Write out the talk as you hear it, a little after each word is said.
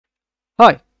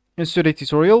Hi, in today's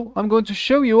tutorial, I'm going to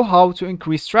show you how to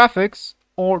increase traffic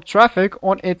on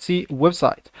Etsy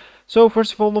website. So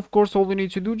first of all, all you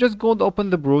need to do, just go and open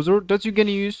the browser that you're going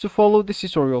to use to follow this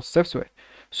tutorial steps with.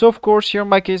 So of course, here in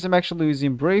my case, I'm actually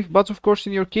using Brave, but of course,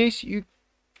 in your case, you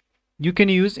can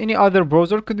use any other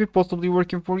browser could be possibly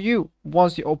working for you.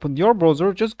 Once you open your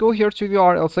browser, just go here to the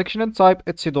URL section and type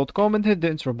etsy.com and hit the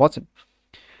enter button.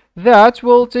 That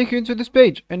will take you into this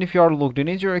page, and if you are logged in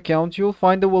into your account, you'll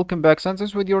find the welcome back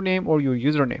sentence with your name or your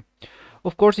username.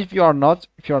 Of course, if you are not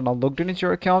logged in into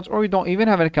your account or you don't even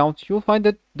have an account, you'll find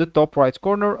that the top right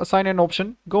corner a sign in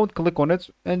option. Go and click on it,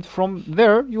 and from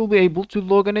there you'll be able to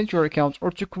log in into your account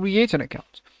or to create an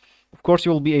account. Of course,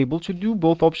 you will be able to do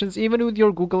both options even with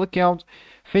your Google account,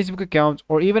 Facebook account,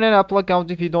 or even an Apple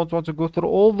account if you don't want to go through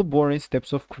all the boring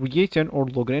steps of creating or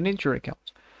logging in into your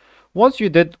account. Once you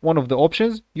did one of the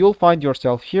options, you'll find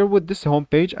yourself here with this home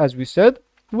page, as we said,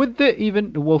 with the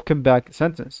even welcome back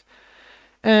sentence.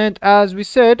 And as we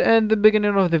said in the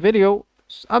beginning of the video,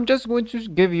 I'm just going to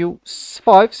give you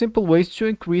 5 simple ways to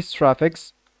increase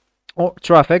traffic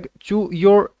to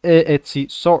your Etsy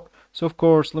store. So of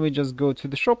course, let me just go to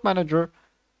the shop manager.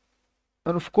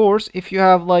 And of course, if you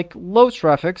have like low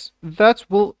traffics, that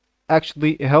will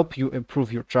actually help you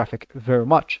improve your traffic very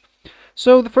much.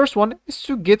 So the first one is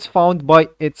to get found by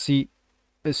Etsy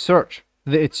search.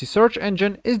 The Etsy search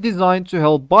engine is designed to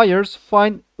help buyers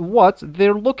find what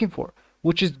they're looking for,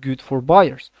 which is good for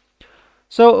buyers.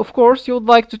 So of course you would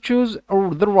like to choose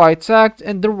the right tag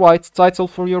and the right title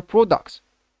for your products.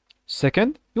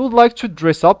 Second, you would like to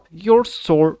dress up your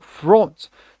store front.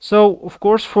 So of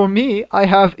course for me, I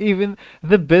have even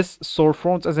the best store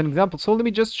front as an example. So let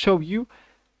me just show you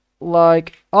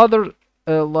like other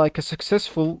like a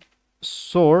successful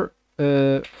store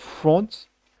front.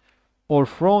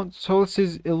 So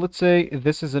let's say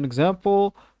this is an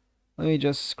example. Let me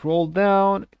just scroll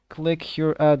down, click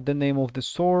here at the name of the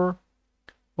store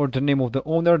or the name of the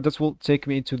owner. That will take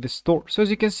me into the store. So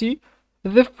as you can see,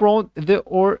 the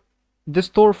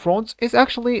store front is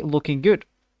actually looking good.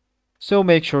 So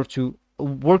make sure to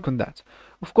work on that.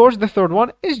 Of course, the third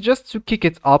one is just to kick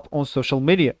it up on social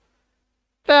media.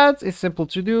 That is simple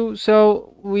to do.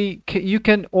 So you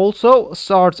can also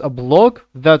start a blog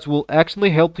that will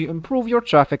actually help you improve your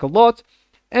traffic a lot,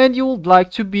 and you would like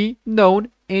to be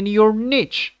known in your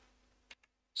niche.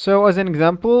 So as an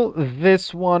example,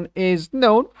 this one is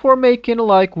known for making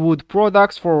like wood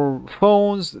products for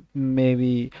phones,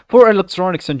 maybe for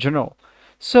electronics in general.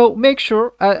 So make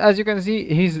sure, as you can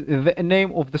see, the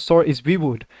name of the store is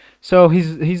Bewood. So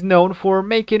he's known for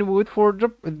making wood for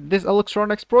this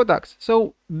electronics products.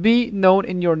 So be known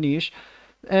in your niche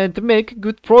and make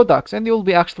good products, and you'll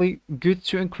be actually good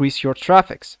to increase your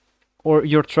traffics or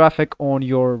your traffic on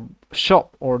your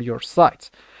shop or your site.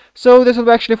 So this will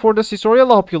be actually for this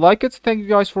tutorial. I hope you like it. Thank you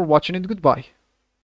guys for watching and goodbye.